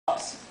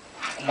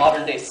a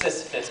modern-day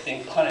Sisyphus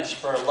being punished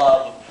for her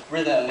love of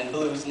rhythm and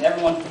blues, and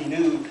everyone who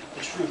knew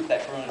the truth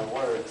that grew in her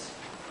words.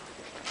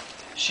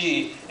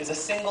 She is a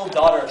single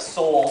daughter of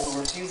soul who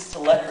refuses to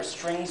let her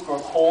strings grow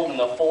cold in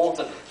the folds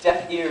of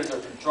deaf ears or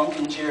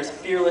drunken jeers,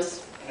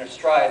 fearless in her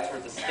stride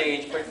toward the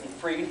stage, breaking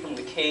free from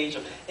the cage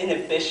of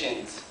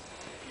inhibitions,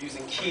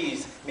 using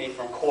keys made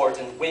from chords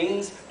and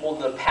wings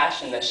molded of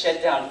passion that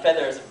shed down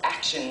feathers of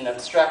action and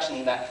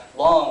abstraction, that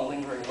long,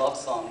 lingering love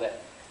song that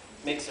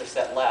makes her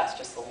set last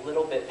just a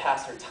little bit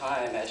past her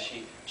time as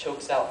she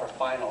chokes out her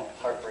final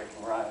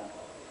heartbreaking rhyme.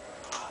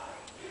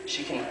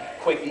 She can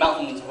quake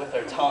mountains with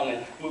her tongue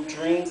and move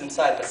dreams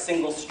inside the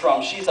single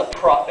strum. She's a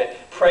prophet,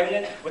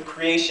 pregnant with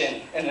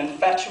creation, and an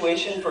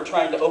infatuation for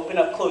trying to open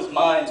up closed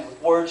minds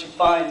with words she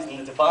finds in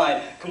the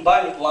divine,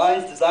 combined with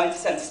lines designed to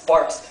send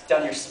sparks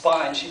down your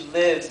spine. She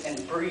lives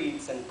and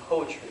breathes in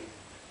poetry.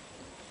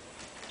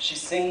 She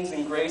sings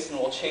in grace and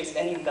will chase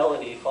any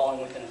melody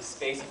falling within the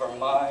space of her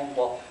mind,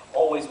 while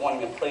always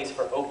wanting a place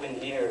for open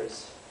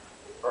ears,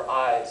 for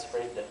eyes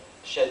ready to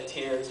shed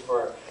tears,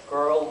 for a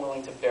girl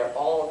willing to bear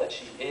all that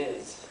she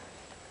is,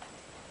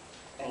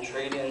 and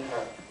trade in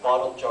her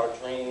bottle jar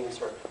dreams,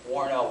 her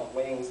worn-out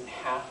wings, and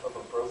half of a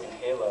broken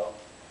halo,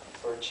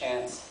 for a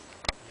chance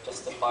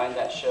just to find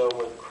that show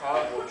where the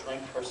crowd will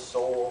drink her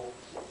soul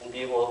and be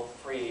able to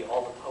free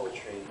all the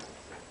poetry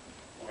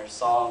in her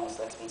songs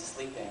that's been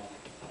sleeping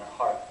in her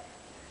heart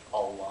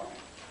all along.